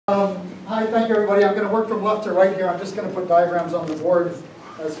Hi, thank you everybody. I'm going to work from left to right here. I'm just going to put diagrams on the board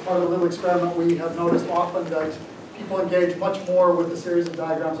as part of a little experiment. We have noticed often that people engage much more with a series of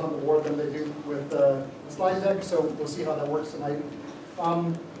diagrams on the board than they do with the slide deck, so we'll see how that works tonight.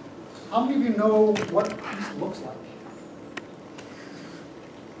 How many of you know what peace looks like?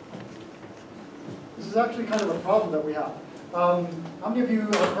 This is actually kind of a problem that we have. How many of you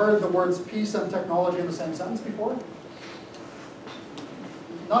have heard the words peace and technology in the same sentence before?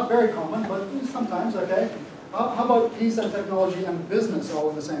 Not very common, but sometimes, okay. How about peace and technology and business all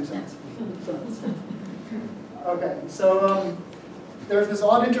in the same sentence? Okay, so there's this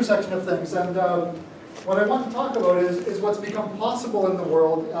odd intersection of things, and what I want to talk about is what's become possible in the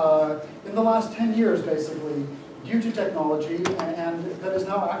world in the last 10 years, basically, due to technology, and that is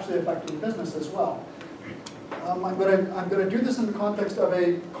now actually affecting business as well. I'm going to do this in the context of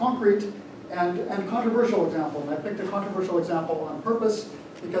a concrete and controversial example, and I picked a controversial example on purpose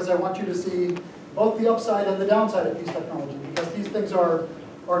because I want you to see both the upside and the downside of peace technology, because these things are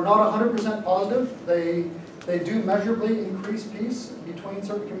not 100% positive. They do measurably increase peace between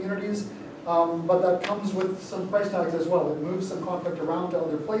certain communities, but that comes with some price tags as well. It moves some conflict around to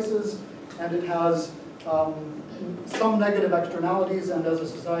other places, and it has some negative externalities, and as a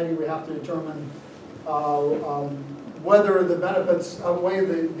society we have to determine whether the benefits outweigh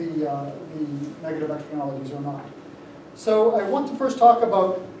the negative externalities or not. So I want to first talk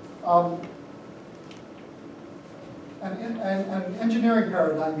about an engineering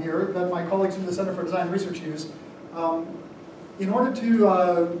paradigm here that my colleagues from the Center for Design Research use. In order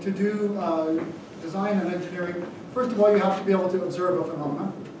to do design and engineering, first of all, you have to be able to observe a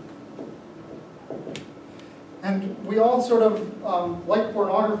phenomenon. And we all sort of, like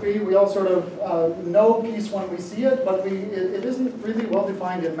pornography, we all sort of know peace when we see it, but it isn't really well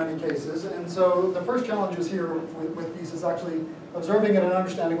defined in many cases. And so the first challenge is here with peace is actually observing it and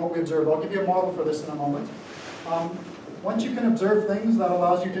understanding what we observe. I'll give you a model for this in a moment. Once you can observe things, that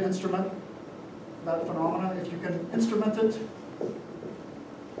allows you to instrument that phenomena. If you can instrument it,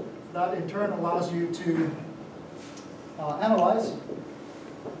 that in turn allows you to analyze.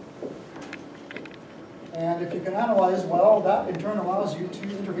 And if you can analyze well, that in turn allows you to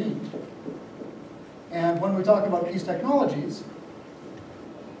intervene. And when we talk about peace technologies,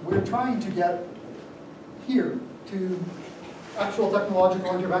 we're trying to get here to actual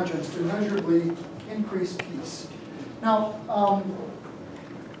technological interventions to measurably increase peace. Now,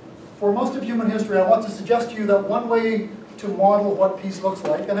 for most of human history, I want to suggest to you that one way to model what peace looks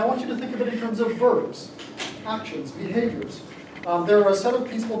like, and I want you to think of it in terms of verbs, actions, behaviors. There are a set of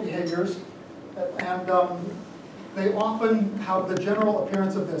peaceful behaviors, and they often have the general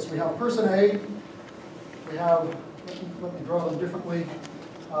appearance of this. We have person A, we have, let me draw them differently,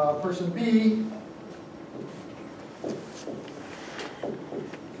 person B,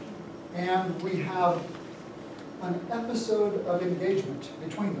 and we have an episode of engagement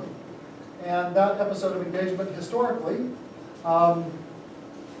between them. And that episode of engagement historically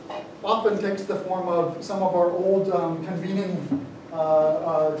often takes the form of some of our old convening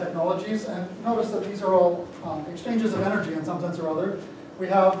technologies, and notice that these are all exchanges of energy in some sense or other. We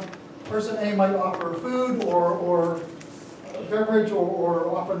have person A might offer food or beverage or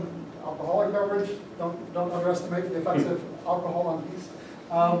often alcoholic beverage. Don't underestimate the effects of alcohol on peace.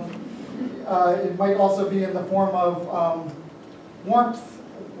 It might also be in the form of warmth.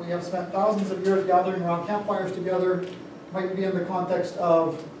 We have spent thousands of years gathering around campfires together. It might be in the context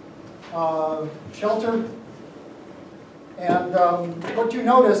of shelter. And what you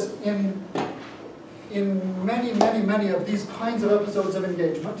notice in many of these kinds of episodes of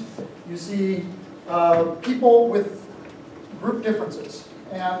engagement, you see people with group differences.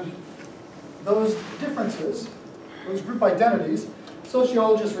 And those differences, those group identities,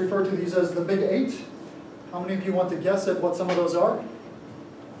 sociologists refer to these as the big 8. How many of you want to guess at what some of those are?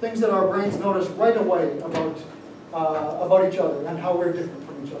 Things that our brains notice right away about each other and how we're different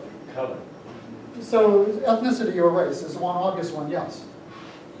from each other. Color. So ethnicity or race is one obvious one, yes.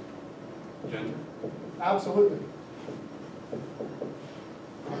 Gender. Absolutely.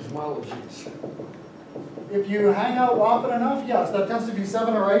 Cosmologies. If you hang out often enough, yes, that tends to be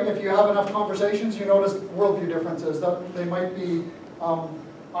 7 or 8. If you have enough conversations, you notice worldview differences. That they might be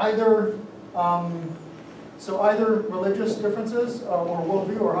either religious differences or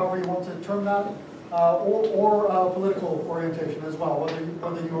worldview, or however you want to term that, or political orientation as well,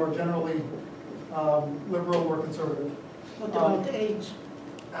 whether you are generally liberal or conservative. What about age?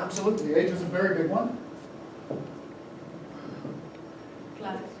 Absolutely, age is a very big one.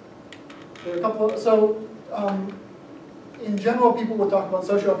 Class. There are a couple of, in general, people would talk about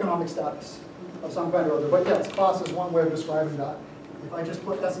socioeconomic status of some kind or other, but yes, class is one way of describing that. If I just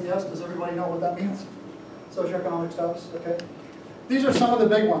put SES, does everybody know what that means? Socioeconomic status, okay. These are some of the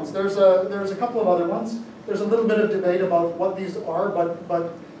big ones. There's a couple of other ones. There's a little bit of debate about what these are,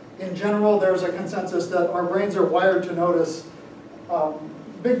 but in general, there's a consensus that our brains are wired to notice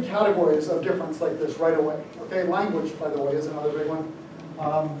big categories of difference like this right away. Okay, language, by the way, is another big one.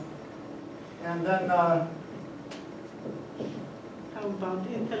 And then... How about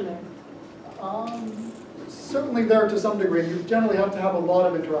intellect? Certainly there to some degree. You generally have to have a lot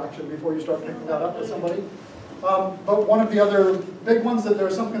of interaction before you start picking that up with somebody. But one of the other big ones that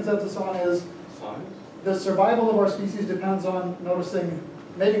there's some consensus on is the survival of our species depends on noticing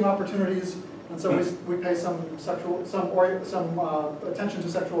mating opportunities, and so we pay some attention to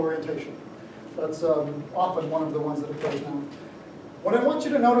sexual orientation. That's often one of the ones that occurs now. What I want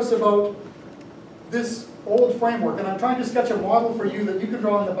you to notice about this old framework, and I'm trying to sketch a model for you that you can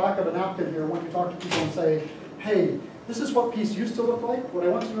draw on the back of a napkin here when you talk to people and say, hey, this is what peace used to look like. What I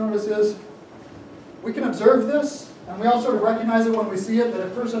want you to notice is we can observe this, and we all sort of recognize it when we see it, that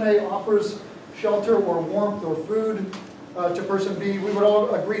if person A offers shelter or warmth or food to person B, we would all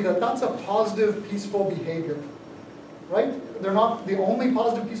agree that that's a positive, peaceful behavior, right? They're not the only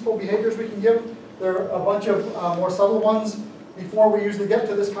positive, peaceful behaviors we can give. There are a bunch of more subtle ones. Before we usually get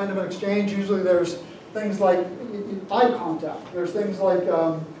to this kind of an exchange, usually there's things like eye contact. There's things like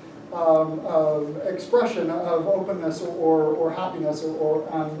expression of openness or happiness, or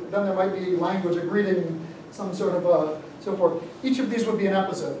then there might be language, a greeting, some sort of so forth. Each of these would be an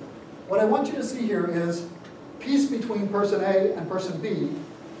episode. What I want you to see here is peace between person A and person B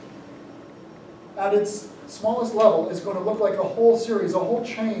at its smallest level is going to look like a whole series, a whole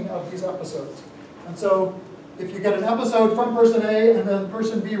chain of these episodes. And so if you get an episode from person A and then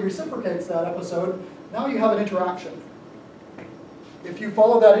person B reciprocates that episode, now you have an interaction. If you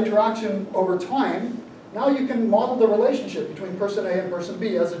follow that interaction over time, now you can model the relationship between person A and person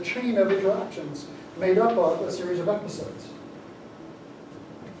B as a chain of interactions made up of a series of episodes.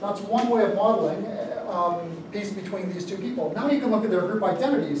 That's one way of modeling peace between these two people. Now you can look at their group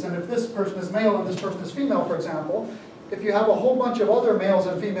identities, and if this person is male and this person is female, for example, if you have a whole bunch of other males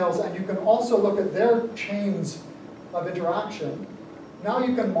and females and you can also look at their chains of interaction, now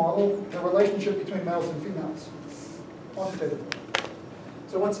you can model the relationship between males and females quantitatively.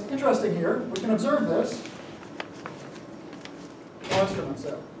 So what's interesting here, we can observe this. No instruments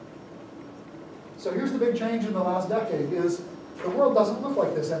there. So here's the big change in the last decade is the world doesn't look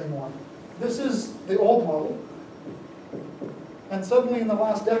like this anymore. This is the old model. And suddenly in the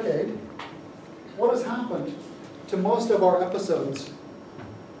last decade, what has happened to most of our episodes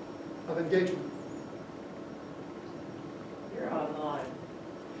of engagement? You're online.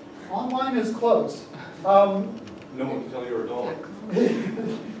 Online is close. No one can tell you're a dog.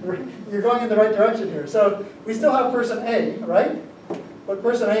 You're going in the right direction here. So we still have person A, right? But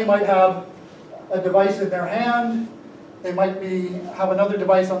person A might have a device in their hand. They might have another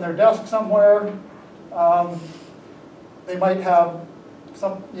device on their desk somewhere. They might have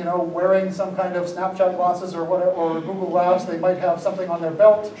wearing some kind of Snapchat glasses or whatever, or Google Glass. They might have something on their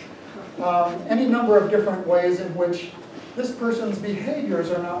belt. Any number of different ways in which this person's behaviors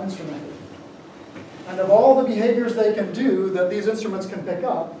are now instrumented. And of all the behaviors they can do that these instruments can pick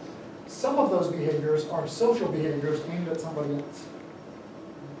up, some of those behaviors are social behaviors aimed at somebody else.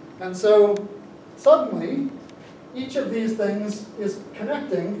 And so suddenly, each of these things is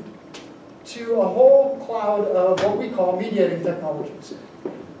connecting to a whole cloud of what we call mediating technologies.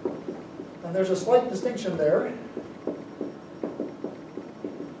 And there's a slight distinction there.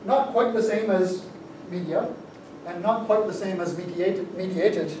 Not quite the same as media, and not quite the same as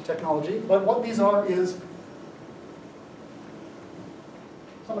mediated technology, but what these are is,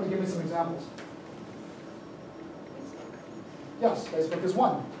 somebody give me some examples. Yes, Facebook is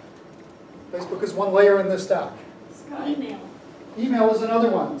one. Facebook is one layer in this stack. Email. Email is another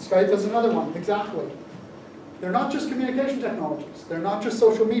one. Skype is another one, exactly. They're not just communication technologies. They're not just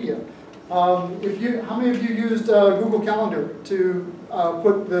social media. How many of you used Google Calendar to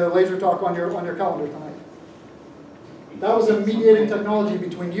put the laser talk on your calendar tonight? That was a mediating technology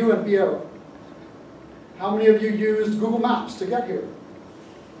between you and Piero. How many of you used Google Maps to get here?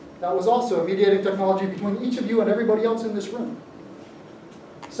 That was also a mediating technology between each of you and everybody else in this room.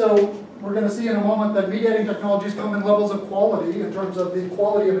 So we're going to see in a moment that mediating technologies come in levels of quality in terms of the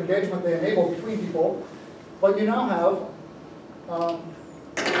quality of engagement they enable between people. But you now have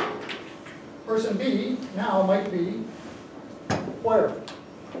person B now might be where?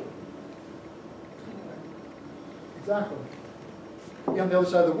 Exactly. Be on the other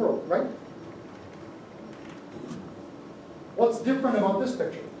side of the world, right? What's different about this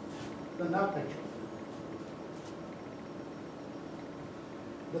picture than that picture?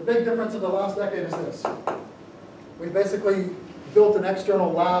 The big difference in the last decade is this. We basically built an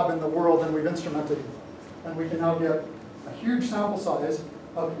external lab in the world and we've instrumented it. And we can now get a huge sample size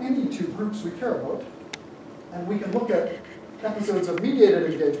of any two groups we care about. And we can look at episodes of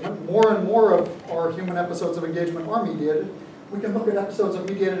mediated engagement. More and more of our human episodes of engagement are mediated. We can look at episodes of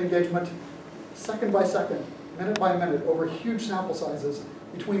mediated engagement second by second, minute by minute, over huge sample sizes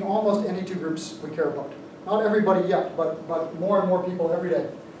between almost any two groups we care about. Not everybody yet, but more and more people every day.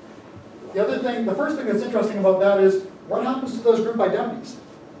 The first thing that's interesting about that is, what happens to those group identities?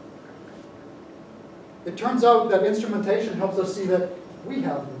 It turns out that instrumentation helps us see that we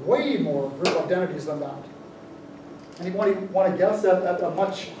have way more group identities than that. Anybody want to guess at a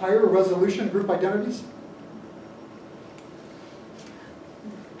much higher resolution group identities?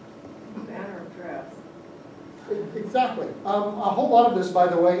 Manner of dress. Exactly. A whole lot of this, by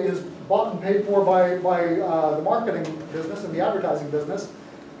the way, is bought and paid for by the marketing business and the advertising business.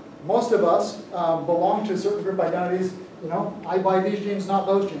 Most of us belong to certain group identities. You know, I buy these jeans, not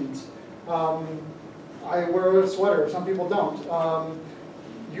those jeans. I wear a sweater, some people don't.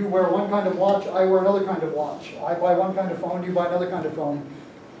 You wear one kind of watch, I wear another kind of watch. I buy one kind of phone, you buy another kind of phone.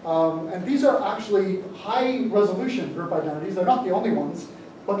 And these are actually high resolution group identities. They're not the only ones.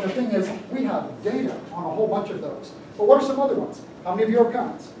 But the thing is, we have data on a whole bunch of those. But what are some other ones? How many of you are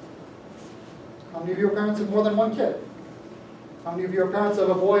parents? How many of you are parents of more than one kid? How many of you are parents of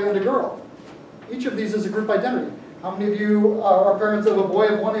a boy and a girl? Each of these is a group identity. How many of you are parents of a boy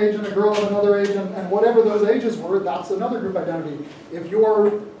of one age and a girl of another age, and whatever those ages were, that's another group identity. If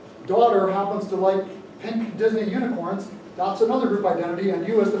your daughter happens to like pink Disney unicorns, that's another group identity, and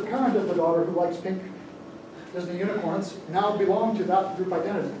you as the parent of the daughter who likes pink Disney unicorns now belong to that group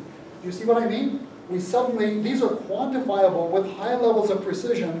identity. Do you see what I mean? These are quantifiable with high levels of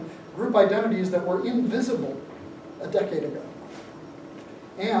precision group identities that were invisible a decade ago.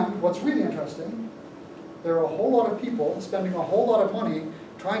 And what's really interesting, there are a whole lot of people spending a whole lot of money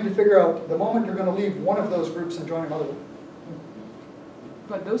trying to figure out the moment you're going to leave one of those groups and join another one.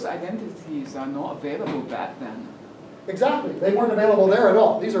 But those identities are not available back then. Exactly. They weren't available there at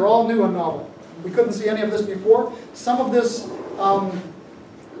all. These are all new and novel. We couldn't see any of this before. Some of this,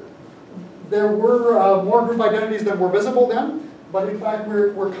 there were more group identities than were visible then, but in fact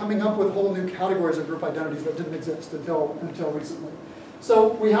we're coming up with whole new categories of group identities that didn't exist until recently. So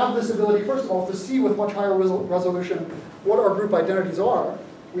we have this ability, first of all, to see with much higher resolution what our group identities are.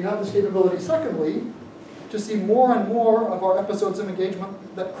 We have this capability, secondly, to see more and more of our episodes of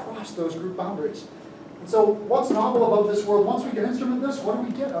engagement that cross those group boundaries. And so what's novel about this world, once we can instrument this, what do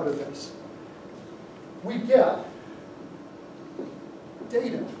we get out of this? We get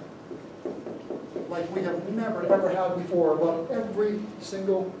data like we have never, ever had before about every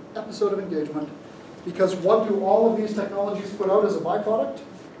single episode of engagement. Because what do all of these technologies put out as a byproduct?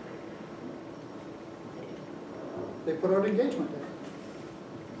 They put out engagement data.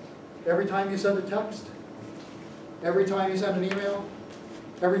 Every time you send a text, every time you send an email,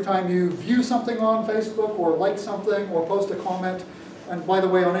 every time you view something on Facebook or like something or post a comment, and by the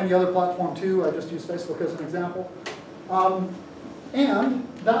way, on any other platform too, I just use Facebook as an example. And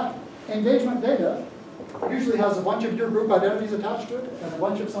that engagement data usually has a bunch of your group identities attached to it and a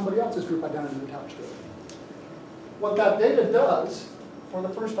bunch of somebody else's group identities attached to it. What that data does, for the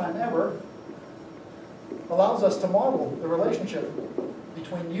first time ever, allows us to model the relationship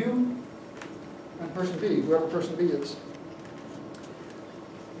between you and person B, whoever person B is.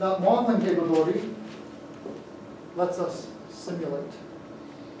 That modeling capability lets us simulate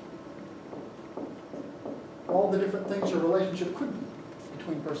all the different things your relationship could be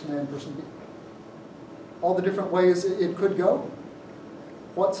between person A and person B. All the different ways it could go,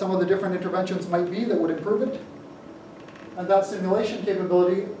 what some of the different interventions might be that would improve it. And that simulation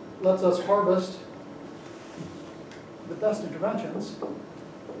capability lets us harvest the best interventions.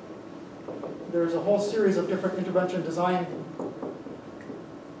 There's a whole series of different intervention design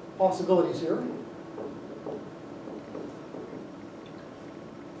possibilities here.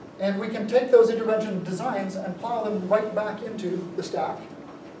 And we can take those intervention designs and plow them right back into the stack.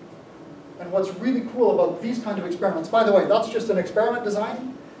 And what's really cool about these kind of experiments, by the way, that's just an experiment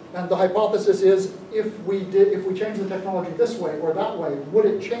design, and the hypothesis is if we change the technology this way or that way, would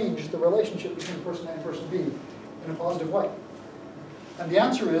it change the relationship between person A and person B in a positive way? And the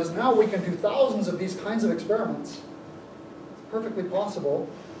answer is now we can do thousands of these kinds of experiments. It's perfectly possible,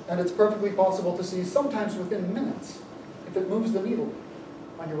 and it's perfectly possible to see sometimes within minutes if it moves the needle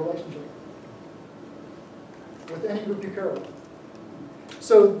on your relationship with any group you care about.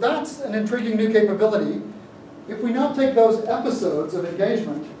 So that's an intriguing new capability. If we now take those episodes of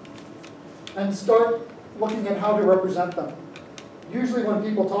engagement and start looking at how to represent them, Usually when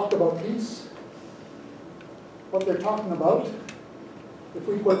people talk about peace, what they're talking about, if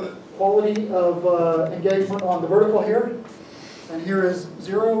we put quality of engagement on the vertical here, and here is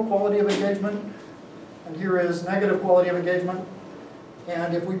 0 quality of engagement, and here is negative quality of engagement,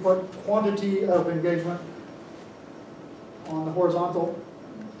 and if we put quantity of engagement on the horizontal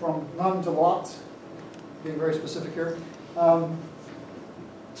from none to lots, being very specific here,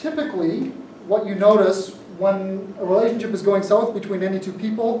 typically what you notice when a relationship is going south between any two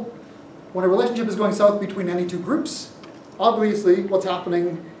people, when a relationship is going south between any two groups, obviously what's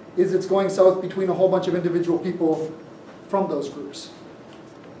happening is it's going south between a whole bunch of individual people from those groups.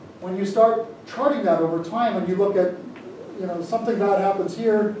 When you start charting that over time and you look at, something bad happens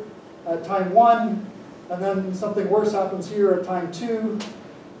here at time 1, and then something worse happens here at time 2,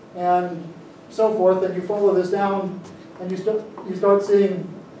 and so forth, and you follow this down, and you start seeing,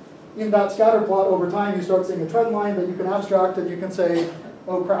 in that scatter plot over time, you start seeing a trend line that you can abstract, and you can say,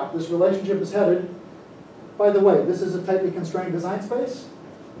 oh crap, this relationship is headed. By the way, this is a tightly constrained design space.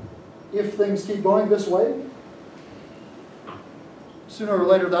 If things keep going this way, sooner or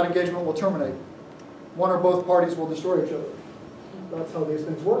later that engagement will terminate. One or both parties will destroy each other. That's how these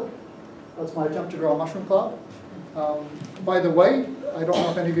things work. That's my attempt to draw a mushroom cloud. By the way, I don't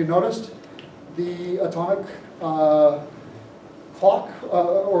know if any of you noticed, the atomic clock,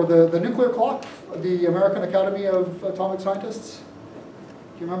 or the nuclear clock, the American Academy of Atomic Scientists.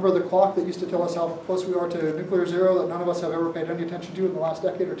 Do you remember the clock that used to tell us how close we are to nuclear zero that none of us have ever paid any attention to in the last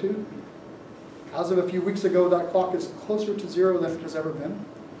decade or two? As of a few weeks ago, that clock is closer to 0 than it has ever been.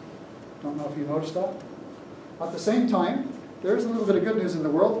 Don't know if you noticed that. At the same time, there's a little bit of good news in the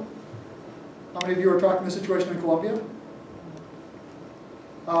world. How many of you are tracking the situation in Colombia?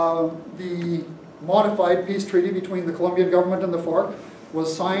 The modified peace treaty between the Colombian government and the FARC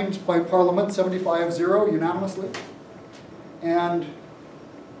was signed by Parliament 75-0 unanimously. And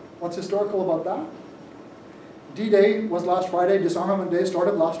what's historical about that? D-Day was last Friday. Disarmament Day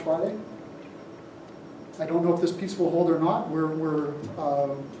started last Friday. I don't know if this peace will hold or not. We're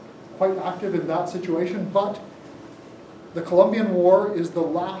quite active in that situation, but the Colombian War is the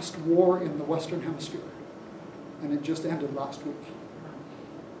last war in the Western Hemisphere, and it just ended last week.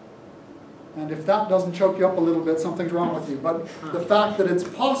 And if that doesn't choke you up a little bit, something's wrong with you. But the fact that it's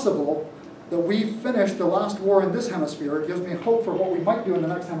possible that we finished the last war in this hemisphere gives me hope for what we might do in the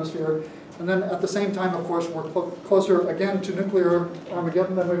next hemisphere. And then at the same time, of course, we're closer again to nuclear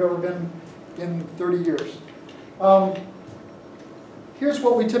Armageddon than we've ever been in 30 years. Here's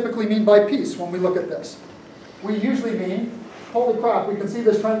what we typically mean by peace when we look at this. We usually mean, holy crap, we can see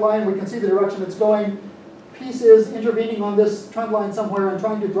this trend line, we can see the direction it's going. Peace is intervening on this trend line somewhere and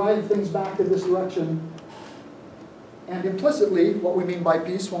trying to drive things back in this direction. And implicitly, what we mean by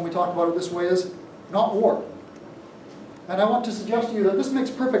peace when we talk about it this way is not war. And I want to suggest to you that this makes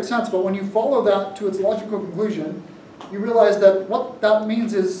perfect sense, but when you follow that to its logical conclusion, you realize that what that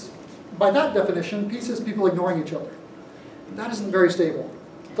means is, by that definition, peace is people ignoring each other. That isn't very stable.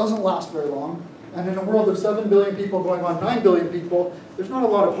 It doesn't last very long. And in a world of 7 billion people going on 9 billion people, there's not a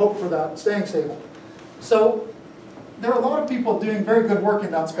lot of hope for that staying stable. So there are a lot of people doing very good work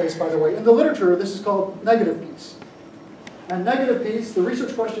in that space, by the way. In the literature, this is called negative peace. And negative peace, the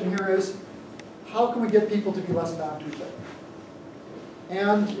research question here is, how can we get people to be less bad to each other?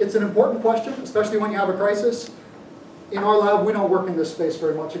 And it's an important question, especially when you have a crisis. In our lab, we don't work in this space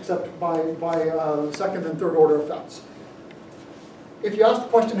very much, except by second and third order effects. If you ask the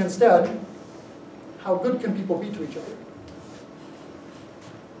question instead, how good can people be to each other?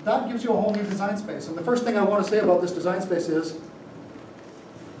 That gives you a whole new design space. And the first thing I want to say about this design space is,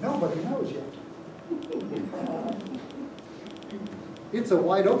 nobody knows yet. It's a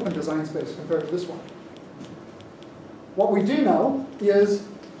wide open design space compared to this one. What we do know is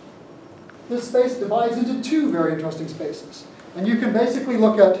this space divides into 2 very interesting spaces. And you can basically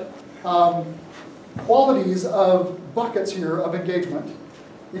look at qualities of buckets here of engagement.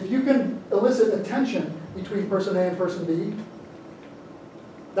 If you can elicit attention between person A and person B,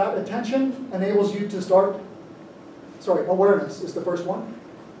 that attention enables you to start, awareness is the first one.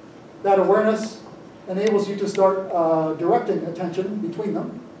 That awareness enables you to start directing attention between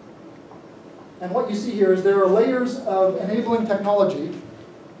them. And what you see here is there are layers of enabling technology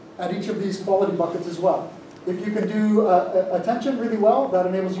at each of these quality buckets as well. If you can do attention really well, that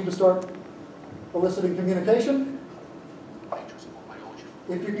enables you to start eliciting communication.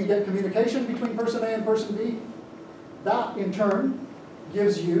 If you can get communication between person A and person B, that in turn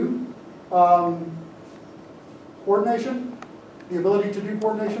gives you coordination, the ability to do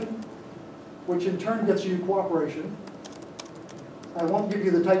coordination, which in turn gets you cooperation. I won't give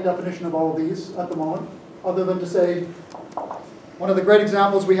you the tight definition of all of these at the moment, other than to say One of the great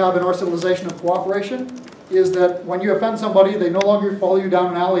examples we have in our civilization of cooperation is that when you offend somebody, they no longer follow you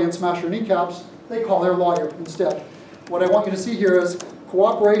down an alley and smash your kneecaps, they call their lawyer instead. What I want you to see here is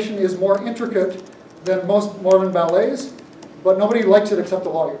cooperation is more intricate than most modern ballets, but nobody likes it except the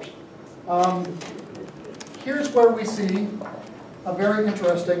lawyers. Here's where we see a very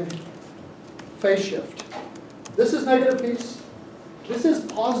interesting phase shift. This is negative peace. This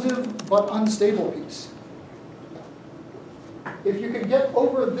is positive but unstable peace. If you can get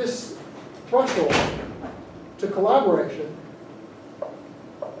over this threshold to collaboration,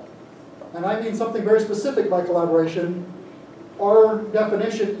 and I mean something very specific by collaboration, our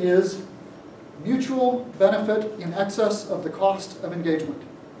definition is mutual benefit in excess of the cost of engagement.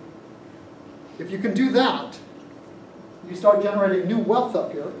 If you can do that, you start generating new wealth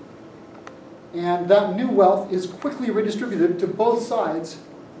up here, and that new wealth is quickly redistributed to both sides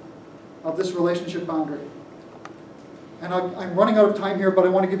of this relationship boundary. And I'm running out of time here, but I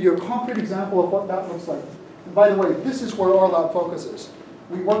want to give you a concrete example of what that looks like. And by the way, this is where our lab focuses.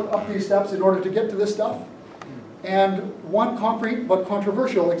 We work up these steps in order to get to this stuff. And one concrete but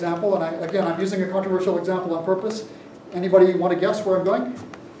controversial example, and again, I'm using a controversial example on purpose. Anybody want to guess where I'm going?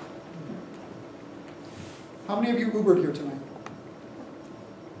 How many of you Ubered here tonight?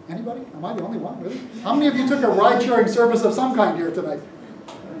 Anybody? Am I the only one, really? How many of you took a ride-sharing service of some kind here tonight?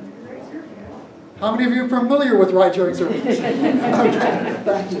 How many of you are familiar with ride-sharing services? Okay,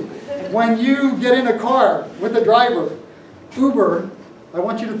 thank you. When you get in a car with a driver, Uber, I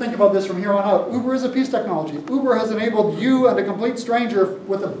want you to think about this from here on out. Uber is a peace technology. Uber has enabled you and a complete stranger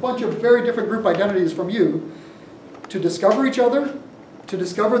with a bunch of very different group identities from you to discover each other, to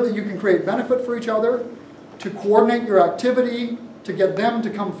discover that you can create benefit for each other, to coordinate your activity, to get them to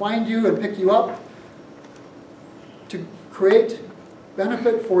come find you and pick you up, to create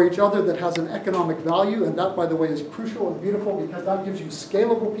benefit for each other that has an economic value, and that, by the way, is crucial and beautiful because that gives you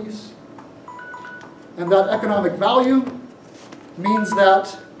scalable peace. And that economic value means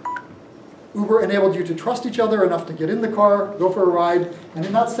that Uber enabled you to trust each other enough to get in the car, go for a ride, and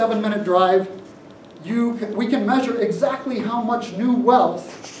in that 7-minute drive, we can measure exactly how much new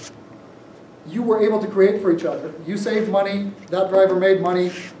wealth you were able to create for each other. You saved money, that driver made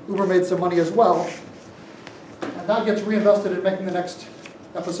money, Uber made some money as well, and that gets reinvested in making the next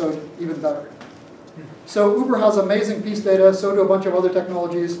episode even better. So Uber has amazing peace data, so do a bunch of other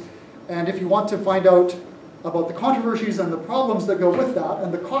technologies, and if you want to find out about the controversies and the problems that go with that,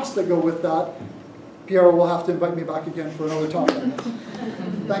 and the costs that go with that, Piero will have to invite me back again for another talk on this.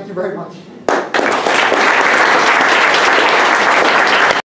 Thank you very much.